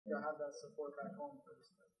you'll have that support back home for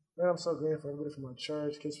this. Man, I'm so grateful for everybody from my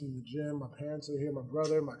church, kids from the gym, my parents are here, my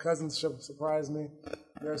brother, my cousins surprised me.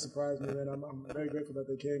 They surprised me, man. I'm very grateful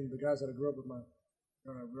that they came. The guys that I grew up with,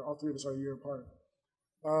 all three of us are a year apart.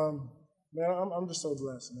 Man, I'm just so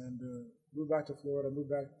blessed, man. To move back to Florida,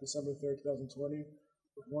 moved back December 3rd, 2020,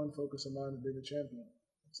 with one focus in mind of being a champion.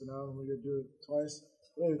 So now we're going to do it twice,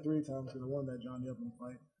 really 3 times, because I won that Johnny Upland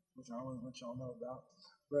fight, which I always let y'all know about.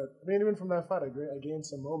 But, I mean, even from that fight, I gained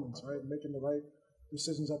some moments, right? Making the right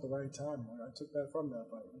decisions at the right time. I took that from that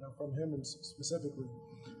fight, from him and specifically.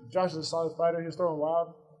 Josh is a solid fighter. He was throwing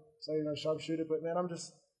wild, so sharpshooter. But man, I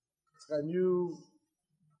knew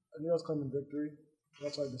I was claiming victory.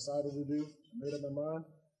 That's what I decided to do. I made up my mind,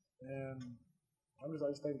 and I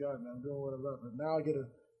just thank God, man. I'm doing what I love. But now I get to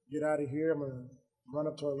get out of here. I'm gonna run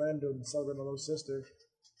up to Orlando and celebrate my little sister,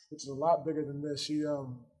 which is a lot bigger than this. She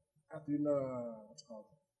after what's it called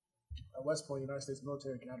at West Point, United States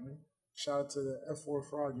Military Academy. Shout out to the F4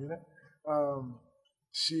 Frog unit.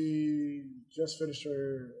 She just finished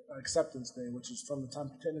her acceptance day, which is from the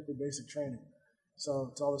time technically basic training.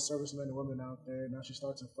 So to all the servicemen and women out there, now she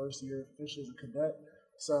starts her first year officially as a cadet.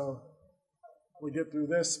 So we get through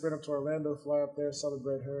this, sprint up to Orlando, fly up there,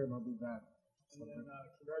 celebrate her, and I'll be back. And then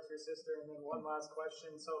congrats to your sister. And then one last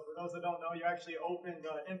question. So for those that don't know, you actually opened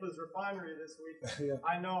Impa's refinery this week. Yeah.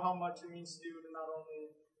 I know how much it means to you to not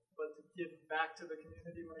only but to give back to the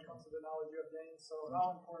community when it comes to the knowledge you have gained. So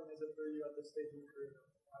how important is it for you at this stage of your career to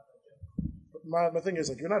have that gym? My thing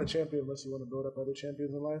is, you're not a champion unless you want to build up other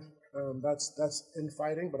champions in life. That's in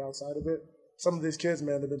fighting, but outside of it, some of these kids,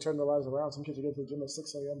 man, they've been turning their lives around. Some kids are getting to the gym at 6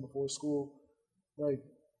 a.m. before school. Like,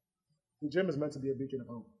 the gym is meant to be a beacon of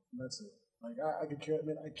hope, and that's it. Like, I could care. I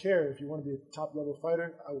mean, I care if you want to be a top-level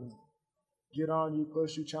fighter. I will get on you,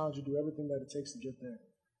 push you, challenge you, do everything that it takes to get there.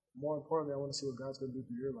 More importantly, I want to see what God's going to do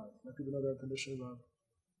through your life. Let people know that unconditional love.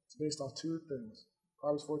 It's based off 2 things.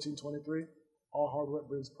 Proverbs 14:23, all hard work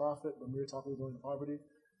brings profit, but mere talk leads only to poverty.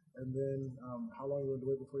 And then how long are you going to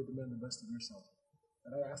wait before you demand the best of yourself?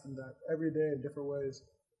 And I ask them that every day in different ways.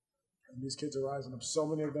 And these kids are rising up. So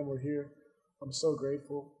many of them were here. I'm so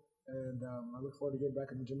grateful. And I look forward to getting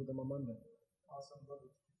back in the gym with them on Monday. Awesome,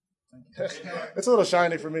 brother. Thank you. It's a little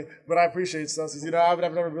shiny for me, but I appreciate stuff. I've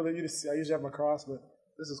never really, I usually have my cross, but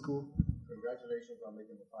this is cool. Congratulations on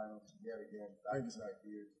making the finals yet again, back-to-back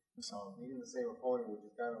years. Meeting the same opponent, which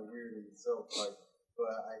is kind of weird in itself,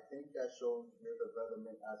 but I think that shows your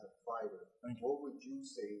development as a fighter. What would you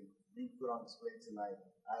say you put on display tonight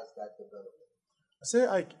as that development? I say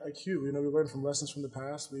IQ. We learn from lessons from the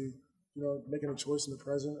past. We, making a choice in the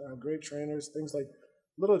present. Great trainers, things like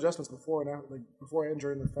little adjustments before and after, like before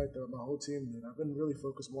injury in the fight that my whole team did. I've been really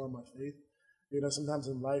focused more on my faith. Sometimes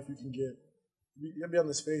in life you can be on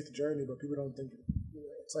this faith journey, but people don't think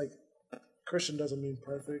it's like Christian doesn't mean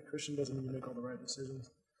perfect. Christian doesn't mean you make all the right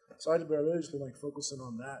decisions. So I've really just been focusing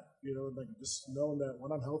on that, just knowing that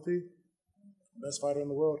when I'm healthy, best fighter in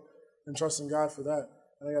the world, and trusting God for that.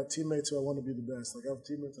 And I got teammates who I want to be the best. Like I have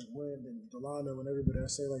teammates like Wynn and Delano and everybody. I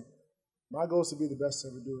say my goal is to be the best to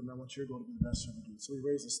ever do it, and I want your goal to be the best to ever do it. So we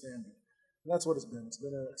raise the standard, and that's what it's been. It's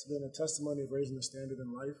been a testimony of raising the standard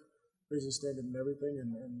in life, raising the standard in everything,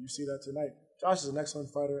 and you see that tonight. Josh is an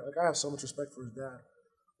excellent fighter. I have so much respect for his dad.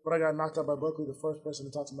 When I got knocked out by Buckley, the first person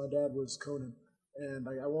to talk to my dad was Conan, and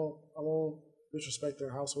I won't disrespect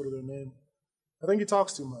their household or their name. I think he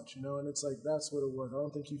talks too much, and it's that's what it was. I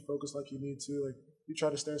don't think you focus like you need to. You try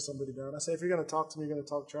to stare somebody down. I say, if you're gonna talk to me, you're gonna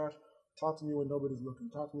talk trash. Talk to me when nobody's looking.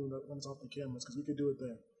 Talk to me when it's off the cameras, because we could do it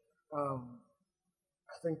there.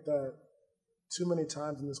 I think that too many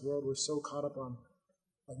times in this world we're so caught up on.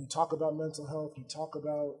 We talk about mental health. We talk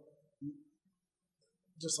about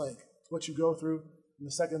just what you go through. And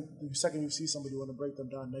the second you see somebody, you want to break them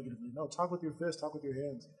down negatively. No, talk with your fist. Talk with your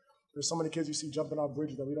hands. There's so many kids you see jumping off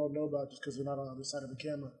bridges that we don't know about just because they're not on the other side of the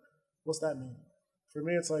camera. What's that mean? For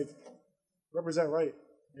me, it's represent right,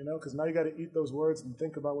 because now you got to eat those words and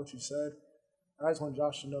think about what you said. I just want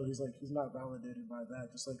Josh to know he's not validated by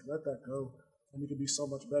that. Just let that go, and he can be so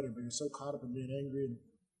much better. But you're so caught up in being angry and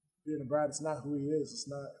being a brat. It's not who he is.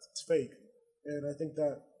 It's fake. And I think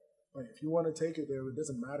that if you want to take it there, it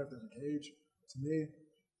doesn't matter if there's a cage. To me,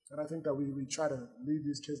 and I think that we try to lead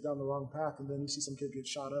these kids down the wrong path, and then you see some kid get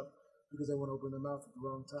shot up because they want to open their mouth at the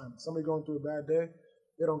wrong time. Somebody going through a bad day,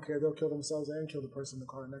 they don't care. They'll kill themselves and kill the person in the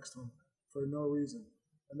car next to them for no reason.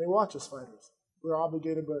 And they watch us fighters. We're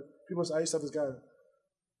obligated, but I used to have this guy,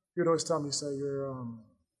 he would always tell me,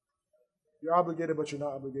 you're obligated, but you're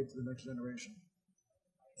not obligated to the next generation.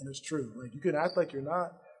 And it's true. You can act like you're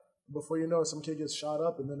not, before you know it, some kid gets shot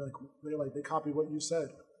up, and then they copy what you said.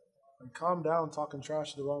 Like, calm down talking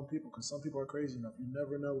trash to the wrong people, because some people are crazy enough. You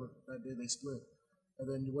never know what that day they split. And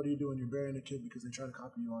then what do you do when you're burying a kid because they try to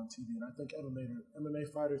copy you on TV? And I think MMA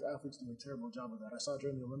fighters, athletes do a terrible job of that. I saw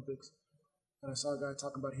during the Olympics, and I saw a guy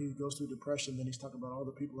talking about he goes through depression, then he's talking about all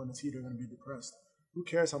the people in his heat are going to be depressed. Who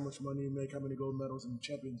cares how much money you make, how many gold medals and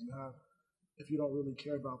champions you have, if you don't really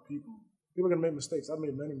care about people? People are going to make mistakes. I've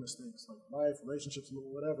made many mistakes, like life, relationships,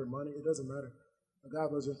 whatever, money. It doesn't matter.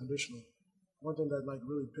 God loves you unconditionally. One thing that like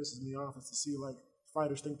really pisses me off is to see like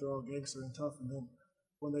fighters think they're all gangster and tough, and then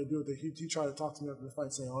when they do it, he try to talk to me after the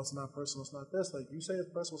fight, saying, "Oh, it's not personal, it's not this." Like, you say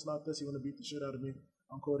it's personal, it's not this. You want to beat the shit out of me?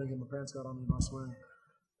 I'm quoting him. My parents got on me about swearing.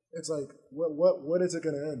 It's like, what is it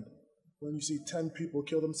going to end when you see 10 people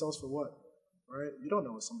kill themselves for what? Right? You don't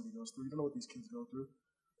know what somebody goes through. You don't know what these kids go through.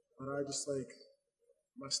 But I just like,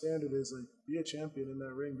 my standard is like, be a champion in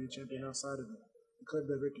that ring, be a champion outside of it, and claim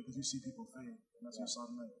that victory because you see people fade, and that's what you saw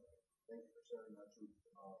tonight. Thank you for sharing that truth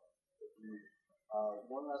with me.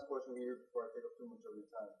 One last question here before I take up too much of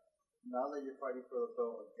your time. Now that you're fighting for the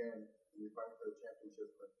belt again, and you're fighting for the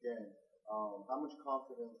championship again, how much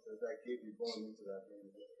confidence does that give you going into that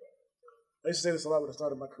game? I used to say this a lot when I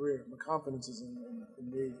started my career. My confidence is in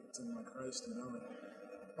me. It's in my Christ. You know,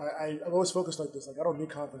 I've always focused like this. Like, I don't need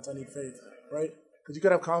confidence. I need faith, right? Because you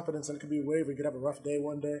could have confidence and it could be a wave. You could have a rough day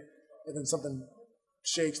one day, and then something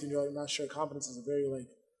shakes, and you're not sure. Confidence is a very like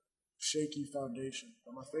shaky foundation.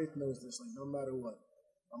 But my faith knows this. Like, no matter what,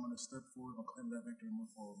 I'm gonna step forward, I'm gonna claim that victory, and move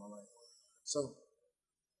forward with my life. So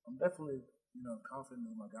I'm definitely, confident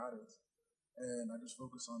in who my God is. And I just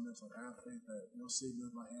focus on this. Like, I have faith that you'll see me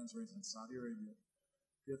with my hands raised in Saudi Arabia,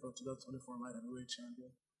 PFL 2024 light heavyweight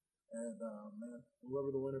champion. And, man,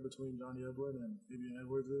 whoever the winner between Johnny Edwin and Fabian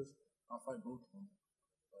Edwards is, I'll fight both of them.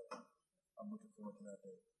 But I'm looking forward to that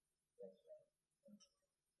day. Thanks, man. I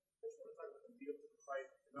just want to talk about the lead up to the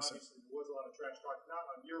fight. And obviously, there was a lot of trash talk,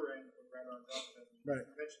 not on your end, when Brandon dropped it. Right.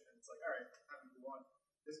 You mentioned it. It's like, all right, time to move on.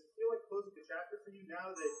 Does it feel like closing the chapter for you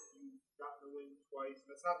now that you've gotten the win twice?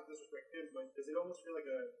 That's not to disrespect him, but does it almost feel like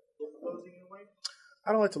a book closing in a way?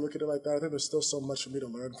 I don't like to look at it like that. I think there's still so much for me to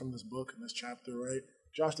learn from this book and this chapter, right?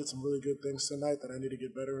 Josh did some really good things tonight that I need to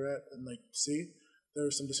get better at and, see. There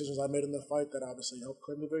were some decisions I made in the fight that obviously helped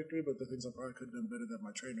claim the victory, but the things I probably could have done better that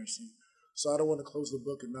my trainers see. So I don't want to close the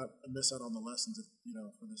book and not miss out on the lessons,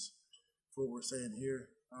 for what we're saying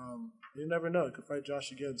here. You never know. I could fight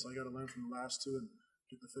Josh again, so I got to learn from the last two and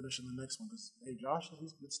get the finish in the next one. Because, hey, Josh,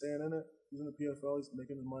 he's been staying in it. He's in the PFL. He's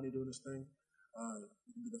making his money doing his thing.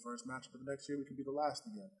 We can be the first matchup of the next year. We can be the last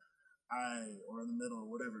again. Or in the middle, or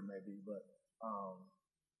whatever it may be. But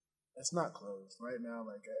it's not closed right now.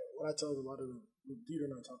 Like, what I tell a lot of Dieter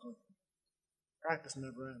and I talk, like, practice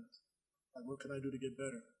never ends. Like, what can I do to get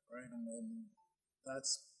better, right? And then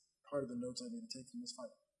that's part of the notes I need to take from this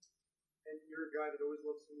fight. And you're a guy that always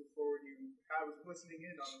loves to move forward. I was listening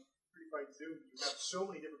in on Pre-Fight Zoom. You have so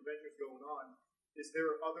many different ventures going on. Is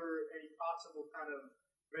there any possible kind of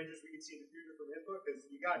ventures we could see in the future from Impa? Because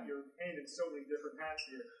you got your hand in so many different hats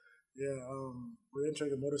here. Yeah, we're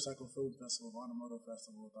entering a motorcycle film festival, Automoto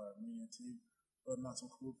Festival, with our media team. Putting out some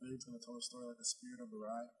cool things, going to tell a story like the spirit of the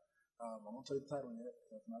ride. I won't tell you the title yet,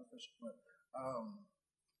 that's not official. But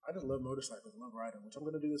I just love motorcycles, love riding, which I'm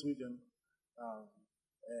going to do this weekend.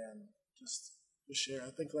 And just share. I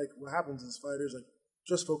think, like, what happens is fighters, like,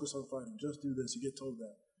 just focus on fighting. Just do this. You get told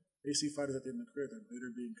that. You see fighters at the end of the career, they're bitter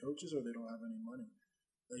being coaches or they don't have any money.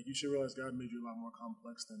 Like, you should realize God made you a lot more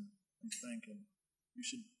complex than you think, and you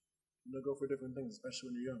should go for different things, especially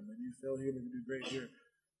when you're young. Maybe you fail here, maybe you do great here.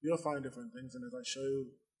 You'll find different things, and as I show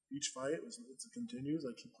you each fight, it continues.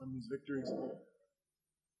 I keep claiming these victories.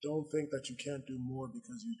 Don't think that you can't do more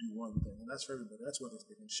because you do one thing, and that's for everybody. That's whether it's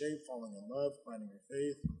getting in shape, falling in love, finding your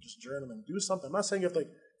faith, just journaling. Do something. I'm not saying you have to,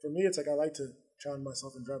 for me, it's like I like to challenge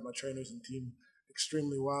myself and drive my trainers and team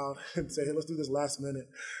extremely wild and say, hey, let's do this last minute,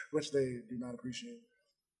 which they do not appreciate.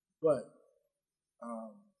 But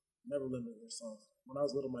never limit yourself. When I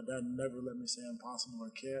was little, my dad never let me say impossible or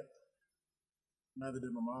can't. Neither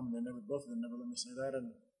did my mom, and both of them never let me say that,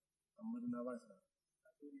 and I'm living that life now. I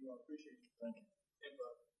really appreciate you. Thank you.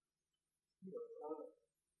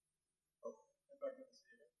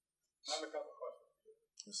 I have a couple questions for you.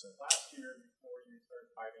 Yes, sir. Last year, before you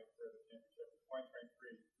started fighting for the championship in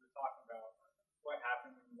 2023, we were talking about what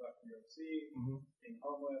happened when you left the UFC, being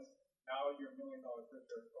homeless. Now you're $1 million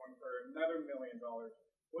fighter, going for another $1 million.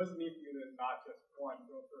 What does it mean for you to not just, one,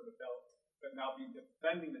 go for the belt, but now be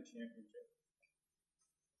defending the championship?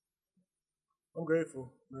 I'm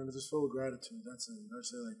grateful, man. I just feel with gratitude. That's it. I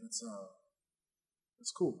say, like, it's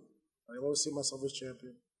cool. I always see myself as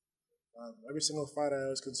champion. Every single fight I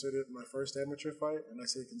always considered my first amateur fight, and I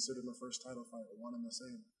say considered my first title fight, one and the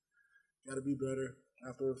same. Got to be better.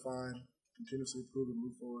 Have to refine, continuously improve and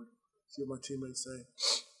move forward. See what my teammates say.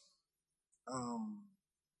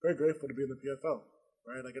 Very grateful to be in the PFL,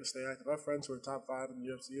 right? I get to stay active. I have friends who are top 5 in the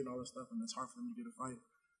UFC and all this stuff, and it's hard for them to get a fight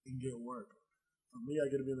and get work. For me, I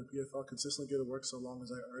get to be in the PFL, consistently get to work so long as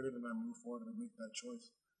I earn it and I move forward and make that choice.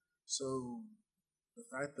 So the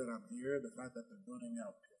fact that I'm here, the fact that they're building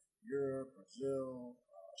out Europe, Brazil,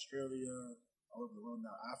 Australia, all over the world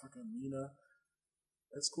now, Africa, MENA,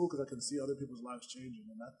 it's cool because I can see other people's lives changing,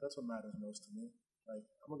 and that's what matters most to me. Like,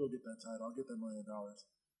 I'm going to go get that title. I'll get that $1 million.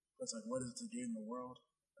 But it's like, what is it to gain the world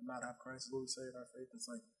and not have Christ, is what we say in our faith?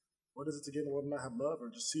 It's like, what is it to gain the world and not have love,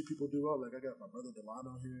 or just see people do well? Like, I got my brother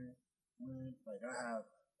Delano here. Like, I have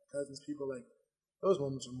cousins, people, like, those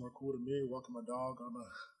moments are more cool to me, walking my dog on the,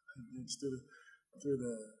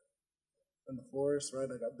 in the forest,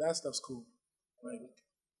 right? Like, that stuff's cool. Like,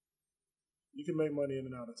 you can make money in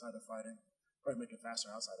and out outside of fighting. Probably make it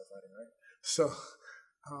faster outside of fighting, right? So,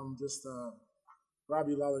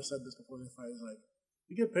 Robbie Lawler said this before the fight. He's like,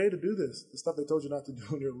 you get paid to do this, the stuff they told you not to do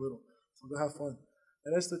when you're little. So go have fun.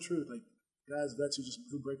 And that's the truth. Like, guys, vets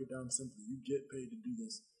who break it down simply. You get paid to do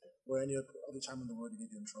this, or any other time in the world you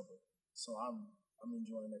get in trouble. So I'm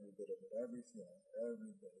enjoying every bit of it, every feeling,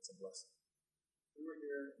 every bit. It's a blessing. We were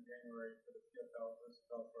here in January for the PFL versus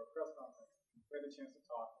Bellator press conference. We had a chance to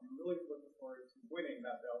talk. We were really looking forward to winning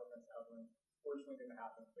that belt against Evelyn. Fortunately, it didn't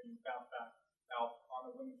happen, but you bounced back now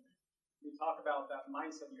on the winning streak. Can you talk about that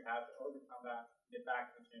mindset you had to overcome that and get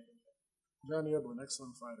back to the championship? Johnny Evelyn,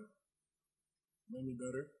 excellent fighter. Made me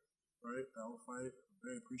better, right? That whole fight, I'm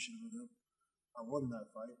very appreciative of him. I won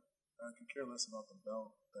that fight. I could care less about the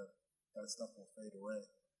belt. That stuff will fade away.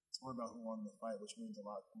 It's more about who won the fight, which means a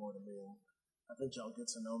lot more to me. And I think y'all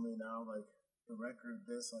get to know me now. Like, the record,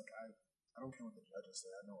 I don't care what the judges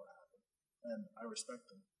say. I know what happened. And I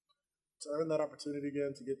respect them. To earn that opportunity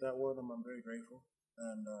again, to get that one, I'm very grateful.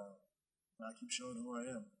 And I keep showing who I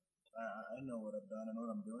am. I know what I've done. I know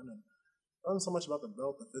what I'm doing. And it wasn't so much about the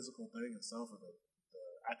belt, the physical thing itself, or the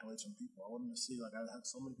accolades from people. I wanted to see, like, I had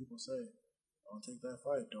so many people say, don't take that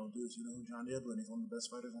fight. Don't do this. You know who Johnny Evelyn? He's one of the best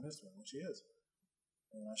fighters in history, which he is.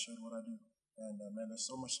 And I showed what I do. And, man, there's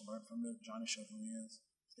so much to learn from it. Johnny showed who he is.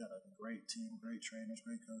 He's got a great team, great trainers,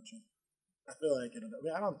 great coaching. I feel like,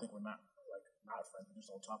 I don't think we're not friends. We just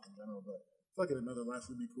don't talk in general, but I feel like in another life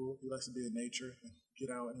would be cool. He likes to be in nature and get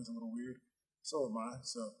out, and he's a little weird. So am I.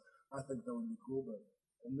 So I think that would be cool. But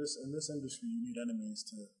in this industry, you need enemies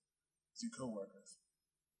to coworkers,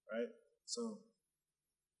 right? So,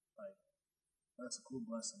 like, that's a cool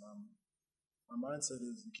blessing. My mindset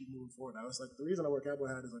is to keep moving forward. I was like, the reason I wear cowboy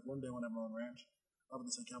hat is like one day when I have my own ranch, I'm going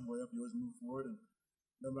to say cowboy up. You always move forward, and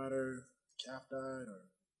no matter if the calf died or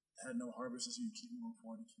had no harvest, so you keep moving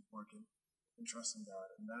forward and keep working and trusting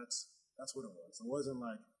God. And that's what it was. It wasn't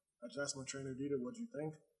like I just asked my trainer, Dieter, what'd you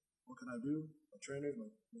think? What can I do? My trainers, my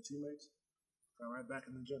teammates, got right back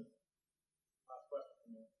in the gym. Last question for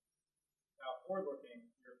you. Now, forward looking,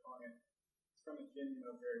 your opponent is from a gym you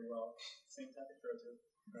know very well, same type of coaches.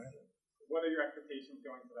 Right. What are your expectations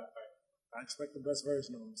going into that fight? I expect the best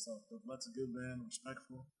version of himself. That's a good man,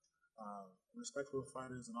 respectful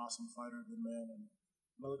fighter, is an awesome fighter, good man, and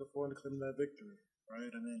I'm looking forward to claiming that victory, right?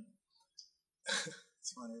 I mean,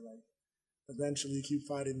 it's funny, like, eventually you keep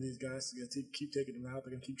fighting these guys, you keep taking them out,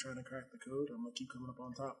 they're going to keep trying to crack the code, I'm going to keep coming up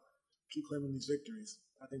on top, keep claiming these victories.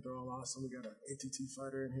 I think they're all awesome. We got an ATT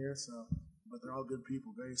fighter in here, but they're all good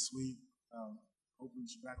people, very sweet. Hopefully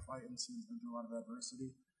she's back fighting, she's been through a lot of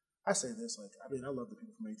adversity. I say this, like, I love the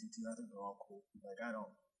people from ATT, I think they're all cool. Like, I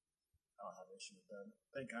don't have an issue with them.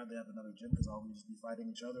 Thank God they have another gym, because all we just be fighting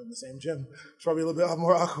each other in the same gym. It's probably a little bit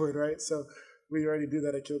more awkward, right? So we already do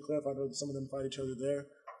that at Kill Cliff. I know some of them fight each other there.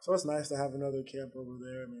 So it's nice to have another camp over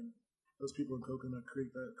there. I mean, those people in Coconut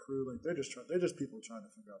Creek, that crew, like, they're just people trying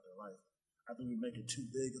to figure out their life. I think we make it too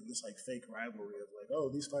big of this, like, fake rivalry of, like,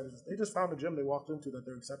 oh, these fighters, they just found a gym they walked into that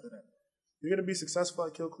they're accepted at. You're going to be successful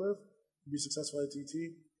at Kill Cliff, you'll be successful at ATT,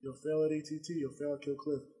 you'll fail at ATT, you'll fail at Kill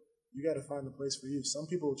Cliff. You got to find the place for you. Some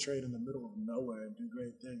people will trade in the middle of nowhere and do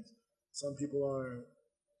great things. Some people are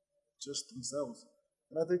just themselves.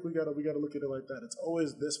 And I think we gotta look at it like that. It's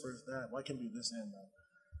always this versus that. Why can't it be this and that?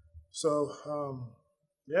 So,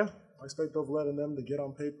 yeah, I expect Ovlet and them to get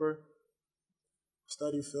on paper,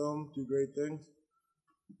 study film, do great things.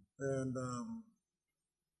 And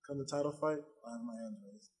come the title fight, I have my hands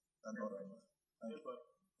raised. I know what I mean.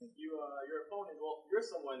 Your opponent, well, you're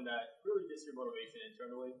someone that really gets your motivation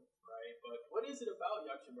internally, right? But what is it about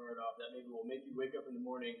Yakshin Muradov that maybe will make you wake up in the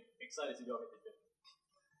morning excited to go hit the gym?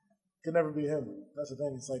 Could never be him. That's the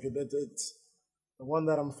thing. It's like it's the one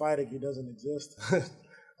that I'm fighting. He doesn't exist.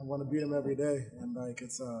 I want to beat him every day, and like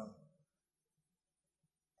it's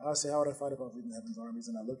Honestly, how would I fight if I was leading Heaven's Armies?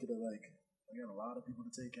 And I look at it like, I got a lot of people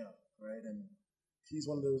to take out, right? And he's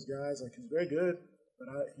one of those guys, like, he's very good, but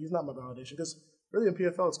he's not my validation. Because really in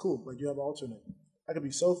PFL, it's cool. Like, you have an alternate. I could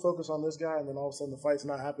be so focused on this guy, and then all of a sudden the fight's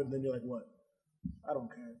not happening, and then you're like, what? I don't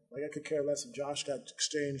care. Like, I could care less if Josh got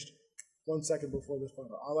exchanged 1 second before this fight.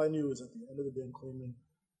 All I knew was at the end of the day, I'm claiming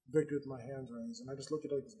victory with my hands raised. And I just look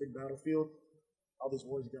at like this big battlefield. All these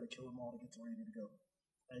warriors, you got to kill them all to get to where you need to go.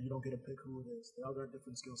 And you don't get to pick who it is. They all got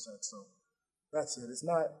different skill sets. So that's it. It's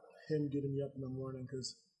not him getting me up in the morning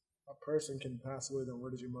because a person can pass away. Then where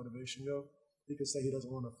does your motivation go? He could say he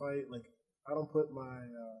doesn't want to fight. Like, I don't put my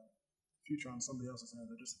future on somebody else's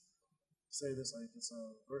hands. I just say this, like, it's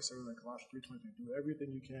a verse like Colossians 3:23. Do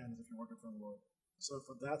everything you can as if you're working for the Lord. So if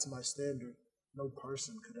that's my standard, no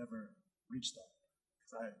person could ever reach that.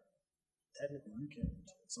 Because technically you can't reach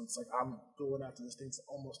it. So it's like I'm going after this thing's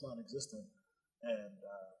almost non-existent. And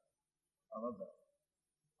I love that.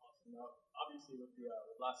 Awesome. Now, obviously, with the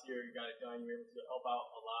last year you got it done, you were able to help out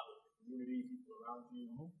a lot with the community, people around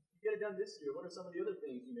you. Mm-hmm. You get it done this year. What are some of the other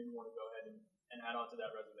things you maybe want to go ahead and add on to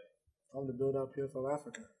that resume? I'm to build out PFL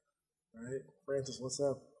Africa. Right? Francis, what's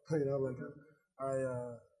up? You know, like,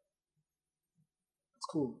 it's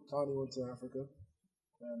cool. Tani went to Africa.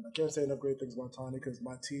 And I can't say enough great things about Tani because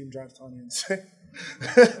my team drives Tani insane.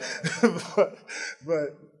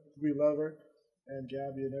 but we love her and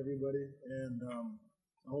Gabby and everybody. And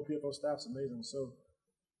the whole PFL staff's amazing. So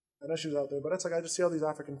I know she was out there, but it's like I just see all these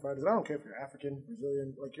African fighters. I don't care if you're African,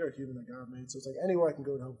 Brazilian, like you're a human that God made. So it's like anywhere I can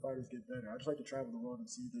go to help fighters get better. I just like to travel the world and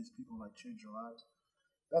see these people like change their lives.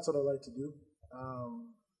 That's what I like to do.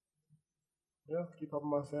 Keep helping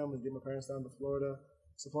my family, get my parents down to Florida,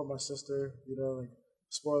 support my sister, you know, like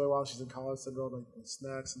spoil her while she's in college, send her all like the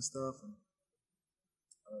snacks and stuff, and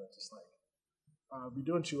just like be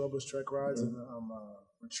doing Chiloba's trek rides and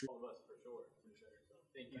retreat. All of us for sure. So,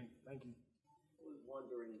 thank you. Thank you. I was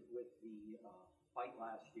wondering with the fight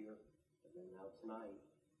last year and then now tonight,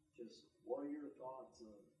 just what are your thoughts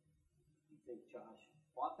on? You think Josh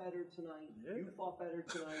fought better tonight? Yeah. You fought better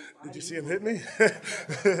tonight. Did you see him hit me?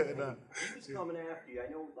 No. He was coming after you. I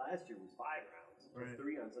know last year was 5 rounds, right.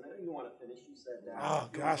 3 rounds. And I know you want to finish. You said that. Oh,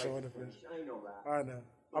 gosh, I want to finish. I know that. I know.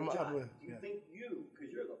 Josh, do you think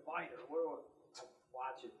because you're the fighter, I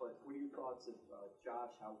watch it, but what are your thoughts of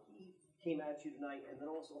Josh, how he came at you tonight, and then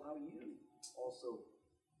also how you also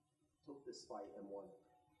took this fight and won it?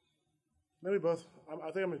 Maybe both.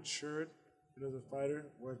 I think I matured. As a fighter,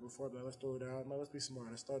 whereas before that, let's throw it out. Now let's be smart.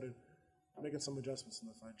 I started making some adjustments in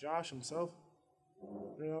the fight. Josh himself,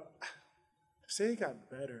 say he got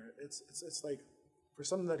better. It's like for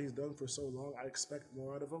something that he's done for so long, I expect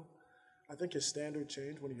more out of him. I think his standard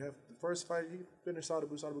changed when you have the first fight. He finished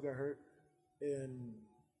Sadabu. Sadabu got hurt in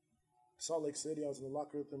Salt Lake City. I was in the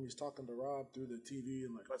locker room with him. He's talking to Rob through the TV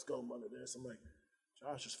and like, let's go under this. I'm like,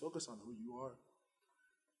 Josh, just focus on who you are.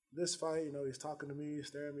 This fight, he's talking to me,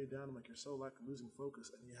 staring me down. I'm like, you're so like losing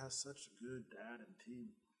focus. And he has such a good dad and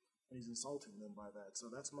team. And he's insulting them by that.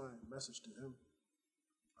 So that's my message to him.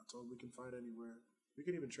 I told him we can fight anywhere. We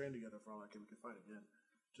can even train together for all I can. We can fight again.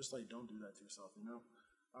 Just like, don't do that to yourself,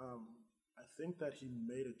 I think that he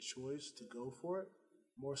made a choice to go for it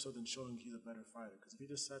more so than showing he's a better fighter. Because if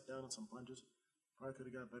he just sat down on some punches, probably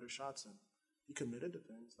could have got better shots in. He committed to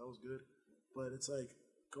things. That was good. But it's like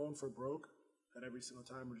going for broke at every single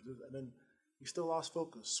time, and then he still lost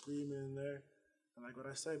focus, screaming in there. And like what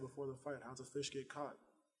I say before the fight, how's a fish get caught?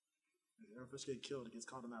 If a fish get killed, it gets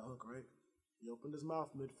caught in that hook, right? He opened his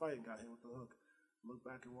mouth mid-fight and got hit with the hook. Look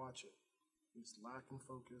back and watch it. He's lacking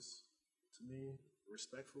focus. To me,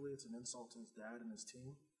 respectfully, it's an insult to his dad and his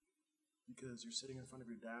team because you're sitting in front of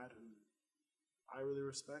your dad, who I really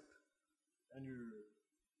respect, and you're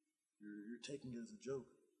taking it as a joke.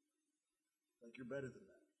 Like, you're better than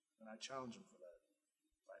that. And I challenge him for that.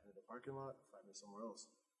 Fight me in the parking lot, fight me somewhere else.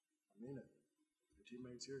 I mean it. Your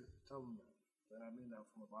teammates here, tell them that. And I mean that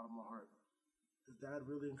from the bottom of my heart. His dad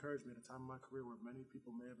really encouraged me at a time in my career where many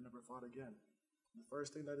people may have never fought again. The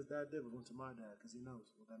first thing that his dad did was went to my dad because he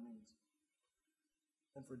knows what that means.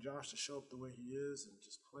 And for Josh to show up the way he is and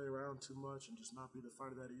just play around too much and just not be the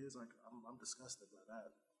fighter that he is, like, I'm disgusted by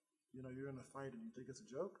that. You're in a fight and you think it's a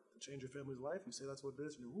joke to change your family's life. You say that's what it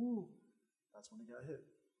is, and woo, that's when he got hit.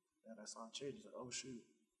 And I saw it change. He's like, oh shoot,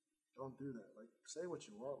 don't do that. Like, say what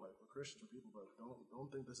you want. Like, we're Christians, we're people, but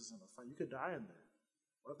don't think this isn't a fight. You could die in there.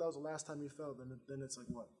 What if that was the last time you fell? Then it's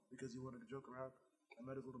like what? Because you wanted to joke around and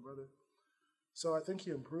met his little brother. So I think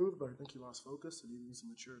he improved, but I think he lost focus and he needs to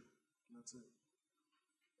mature. And that's it.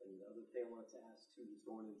 And the other thing I wanted to ask too is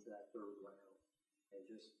going into that 3rd round, and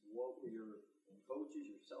just what were your coaches,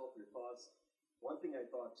 yourself, your thoughts? One thing I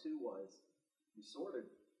thought too was you sort of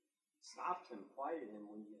stopped him, quieted him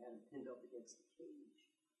when you had him pinned up against the cage.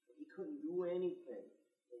 He couldn't do anything.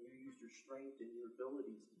 And you used your strength and your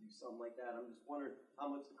abilities to do something like that. I'm just wondering how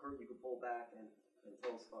much the curtain you could pull back and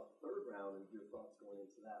tell us about the third round and your thoughts going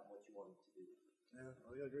into that and what you wanted to do. Yeah,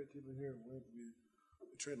 we got a great team in here. We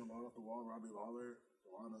trained a lot off the wall. Robbie Lawler,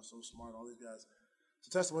 Delano, so smart, all these guys. It's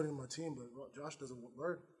a testimony to my team, but Josh doesn't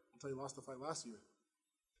learn until he lost the fight last year.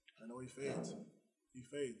 I know he fades. He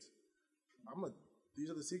fades. These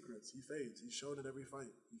are the secrets. He fades. He's shown it every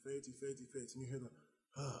fight. He fades, he fades, he fades. And you hear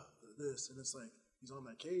this, and it's like he's on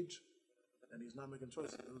that cage, and he's not making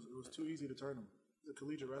choices. It was too easy to turn him. He's a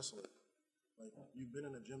collegiate wrestler. Like, you've been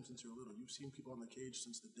in a gym since you were little. You've seen people on the cage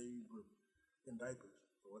since the day you were in diapers,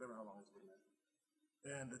 or whatever, how long he's been there.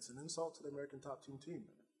 And it's an insult to the American top team.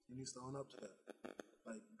 He needs to own up to that.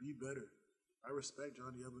 Like, be better. I respect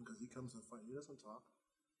Johnny Evelyn because he comes to the fight. He doesn't talk.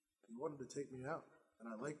 He wanted to take me out, and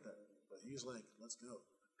I like that. But he's like, let's go.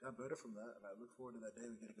 Got better from that, and I look forward to that day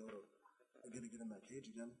we get to get in that cage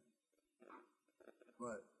again.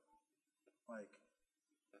 But, like,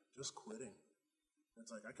 just quitting. It's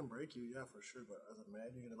like, I can break you, yeah, for sure, but as a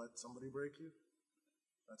man, you're going to let somebody break you?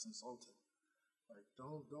 That's insulting. Like,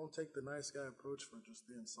 don't take the nice guy approach for just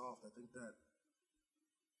being soft. I think that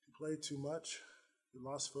he played too much. He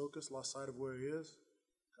lost focus, lost sight of where he is.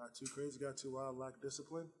 Got too crazy, got too wild, lacked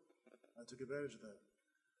discipline. I took advantage of that.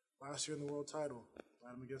 Last year in the world title,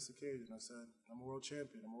 I had him against the cage, and I said, I'm a world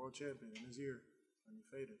champion in his ear, and he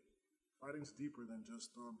faded. Fighting's deeper than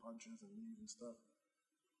just throwing punches and knees and stuff.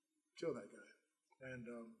 Kill that guy. And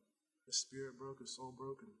his spirit broke, his soul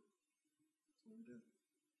broke, and that's what we did.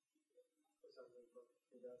 What's up, bro?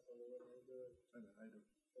 Congrats on the win. How you doing? Hey, man, how you doing?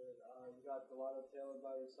 Good. You got Delano Taylor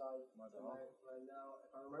by your side My tonight, right now.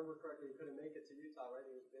 If I remember correctly, you couldn't make it to Utah, right?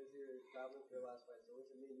 He was busy or traveling for your last fight. So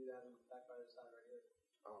what's it mean to you to have him back by your side right here?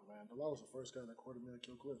 Oh, man, Delano was the first guy that courted me to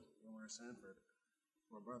kill Cliff when we were in Sanford.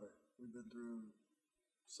 My brother. We've been through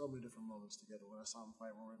so many different moments together. When I saw him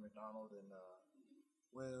fight Rory McDonald in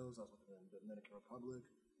Wales, I was with him in the Dominican Republic.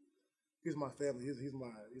 He's my family. He's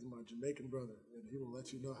my Jamaican brother, and he will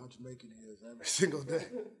let you know how Jamaican he is every single day.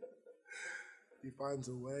 He finds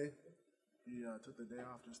a way. He took the day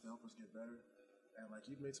off just to help us get better, and like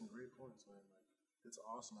you've made some great points, man. Like it's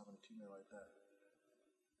awesome having a teammate like that.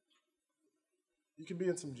 You can be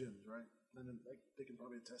in some gyms, right? And then like, they can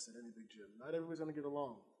probably attest at any big gym. Not everybody's gonna get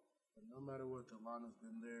along, but no matter what, Delano's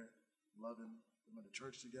been there, loving. We went to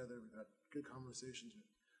church together. We've had good conversations. We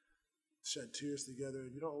shed tears together.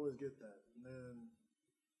 You don't always get that. And then,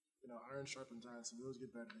 iron sharpens iron, so we always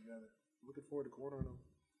get better together. I'm looking forward to cornering him.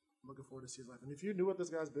 I'm looking forward to see his life. And if you knew what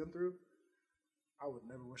this guy's been through, I would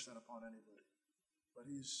never wish that upon anybody. But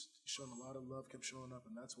he's shown a lot of love, kept showing up,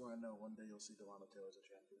 and that's where I know one day you'll see Delano Taylor as a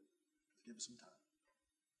champion. Just give it some time.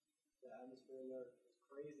 The atmosphere in there was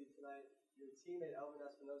crazy tonight. Your teammate Elvin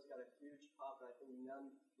Espinosa got a huge pop, and I think none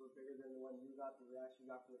were bigger than the one you got, the reaction you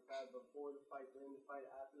got from the crowd before the fight, during the fight,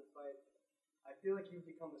 after the fight. I feel like you've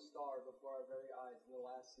become a star before our very eyes in the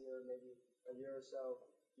last year, maybe a year or so.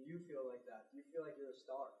 Do you feel like that? Do you feel like you're a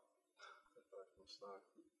star? I'm a star.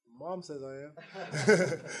 Mom says I am.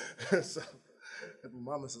 So, if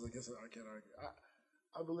my mama says, I guess I can't argue.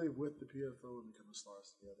 I believe with the PFL we become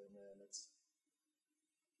stars together, man. It's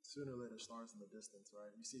sooner or later stars in the distance,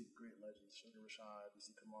 right? You see great legends, Sugar Rashad, you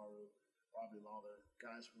see Kamaru, Robbie Lawler,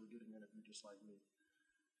 guys who are getting interviewed just like me.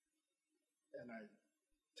 And I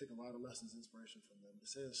take a lot of lessons, inspiration from them. To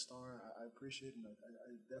say a star, I appreciate it, and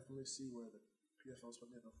I definitely see where the PFL's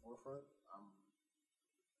put me at the forefront.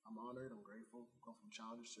 I'm honored, I'm grateful. I'm going from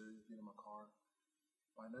Challenger Series, being in my car.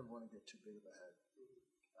 But I never want to get too big of a head.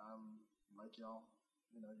 Like y'all,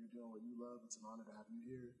 you're doing what you love. It's an honor to have you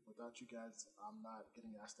here. Without you guys, I'm not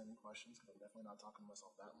getting asked any questions because I'm definitely not talking to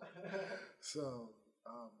myself that much. So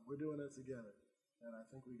we're doing it together. And I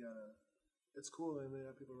think we got to – it's cool and they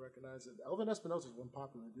have people recognize it. Elvin Espinosa is one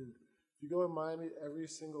popular dude. If you go in Miami, every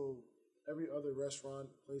other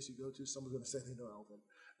restaurant, place you go to, someone's going to say they know Elvin.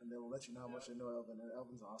 And they will let you know how much they know Elvin. And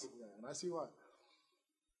Elvin's an awesome guy. And I see why.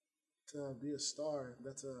 To be a star,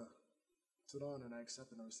 it's an honor, and I accept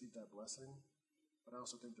and I receive that blessing. But I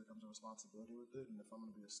also think there comes a responsibility with it. And if I'm going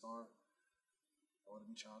to be a star, I want to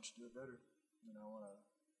be challenged to do it better. I want to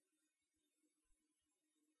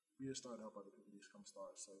be a star to help other people become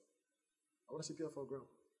stars. So I want to see PFL grow.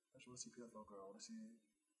 I just want to see PFL grow. I don't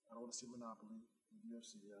want to see monopoly with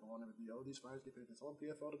UFC. I don't want it to be, these fighters get paid. I want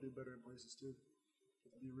PFL to do better in places too.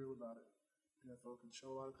 Be real about it. PFL can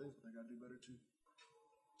show a lot of things, but they got to do better too.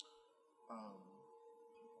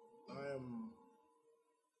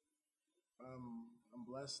 I'm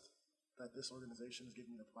blessed that this organization is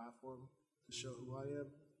giving me the platform to show who I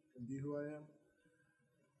am and be who I am.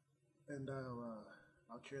 and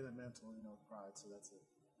I'll carry that mantle, with pride. So that's it.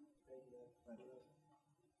 Thank you, man. Thank you.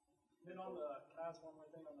 Then on the cast, one more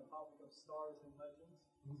thing on the topic of stars and legends.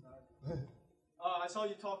 Sorry. I saw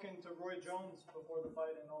you talking to Roy Jones before the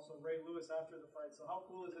fight and also Ray Lewis after the fight. So how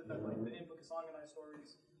cool is it that like the Impa Kasanganay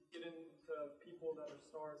stories get into people that are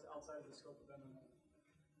stars outside of the scope of MMA?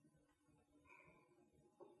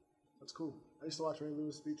 That's cool. I used to watch Ray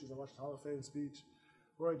Lewis speeches. I watched Hall of Fame speech.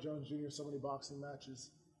 Roy Jones Jr., so many boxing matches.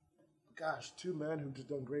 Gosh, two men who've just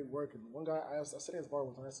done great work. And one guy, I was sitting at his bar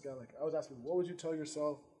one time. I asked the guy, I was asking, what would you tell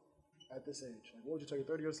yourself at this age? Like, what would you tell your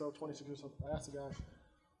 30-year-old self, 26-year-old self? I asked the guy,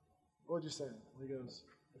 what would you say? He goes,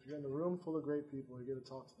 if you're in the room full of great people, you get to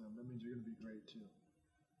talk to them. That means you're going to be great too.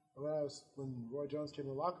 And when Roy Jones came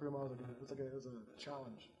in the locker room, I was like, it was a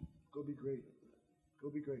challenge. Go be great. Go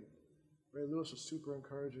be great. Ray Lewis was super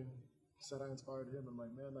encouraging. Said I inspired him. I'm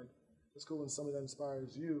like, man, it's cool when somebody that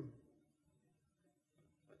inspires you,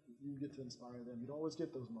 you get to inspire them. You don't always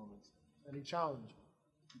get those moments. And he challenged me.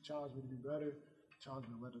 He challenged me to be better. Challenged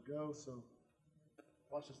me to let it go. So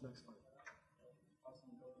watch this next fight.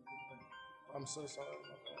 I'm so sorry.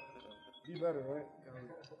 Be better, right?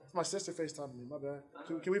 It's my sister FaceTiming me. My bad.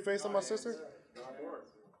 Can we FaceTime my sister?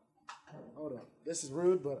 Hold up. This is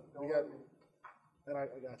rude, but we got. And I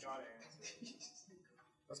got you.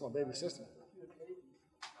 That's my baby sister.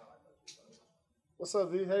 What's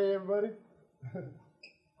up, V? Hey, everybody.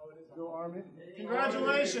 Go Army.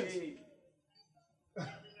 Congratulations.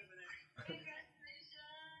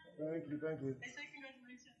 Thank you.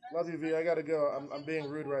 Love you, V. I gotta go. I'm being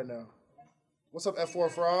rude right now. What's up, F4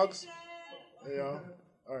 Frogs? Hey, y'all.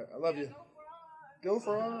 All right, I love you. Go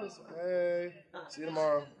Frogs. Hey. See you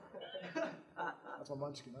tomorrow. That's my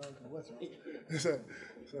munchkin. I don't know what's wrong.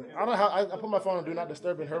 I don't know how I put my phone on Do Not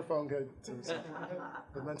Disturb and her phone good too. So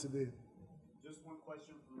it's meant to be. Just one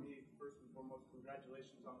question from me. First and foremost,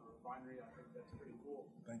 congratulations on the refinery. I think that's pretty cool.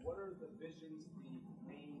 Thank you. What are the visions, the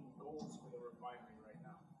main goals for the refinery right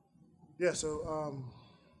now? Yeah, so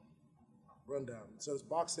rundown. So it's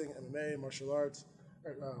boxing, MMA, martial arts,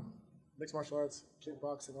 mixed martial arts,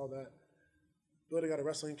 kickboxing, all that. But I got a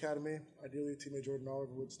wrestling academy. Ideally, teammate Jordan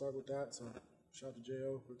Oliver would start with that. So shout out to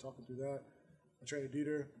Jo for talking through that. I train at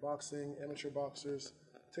Dieter, boxing, amateur boxers,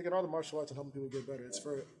 taking all the martial arts and helping people get better. It's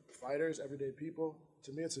for fighters, everyday people.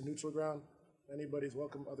 To me, it's a neutral ground. Anybody's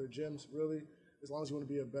welcome, other gyms, really, as long as you want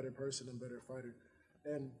to be a better person and better fighter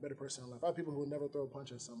and better person in life. I have people who would never throw a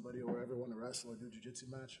punch at somebody or ever want to wrestle or do a jiu-jitsu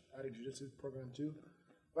match. I had a jiu-jitsu program too.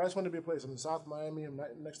 But I just wanted to be a place. I'm in South Miami. I'm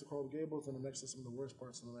next to Coral Gables, and I'm next to some of the worst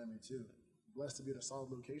parts of Miami too. Blessed to be in a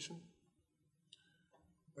solid location.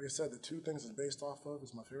 Like I said, the two things it's based off of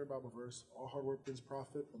is my favorite Bible verse: all hard work brings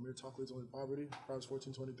profit, but mere talk leads only to poverty, Proverbs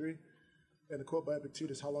 14:23. And the quote by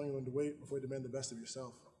Epictetus: how long are you going to wait before you demand the best of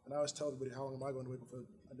yourself? And I always tell everybody, how long am I going to wait before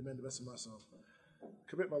I demand the best of myself?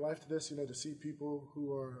 Commit my life to this, to see people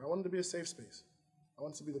who are, I want it to be a safe space. I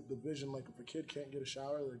want it to be the vision, like if a kid can't get a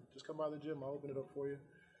shower, just come by the gym, I'll open it up for you.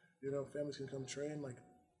 Families can come train,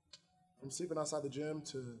 from sleeping outside the gym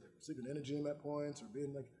to sleeping in a gym at points or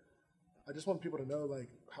being I just want people to know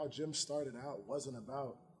how gym started out wasn't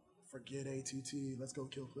about forget ATT, let's go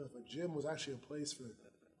kill Cliff. Gym was actually a place for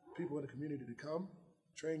people in the community to come,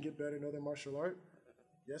 train, get better, know their martial art.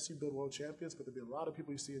 Yes, you build world champions, but there'll be a lot of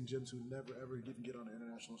people you see in gyms who never ever even get on an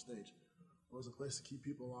international stage. It was a place to keep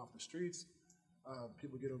people off the streets,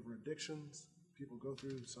 people get over addictions, people go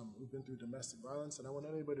through who've been through domestic violence, and I want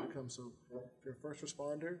anybody to come. So if you're a first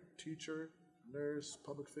responder, teacher, nurse,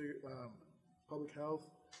 public health,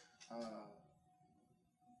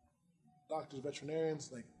 doctors,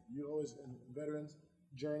 veterinarians, you always, and veterans,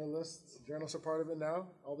 journalists are part of it now.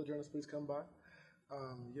 All the journalists, please come by.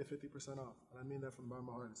 You get 50% off, and I mean that from the bottom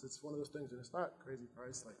of my heart. It's one of those things, and it's not crazy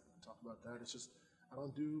price, talk about that. It's just, I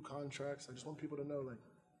don't do contracts. I just want people to know,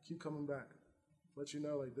 keep coming back. Let you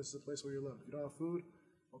know, this is a place where you're loved. If you don't have food,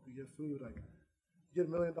 hope you get food. You get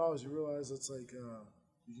 $1 million, you realize it's you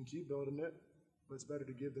can keep building it, but it's better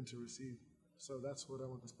to give than to receive. So that's what I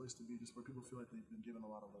want this place to be, just where people feel like they've been given a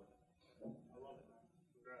lot of love. I love it, man.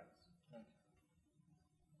 Congrats. Thank you.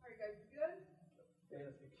 All right, guys, you good?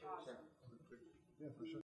 Awesome. Yeah, for sure.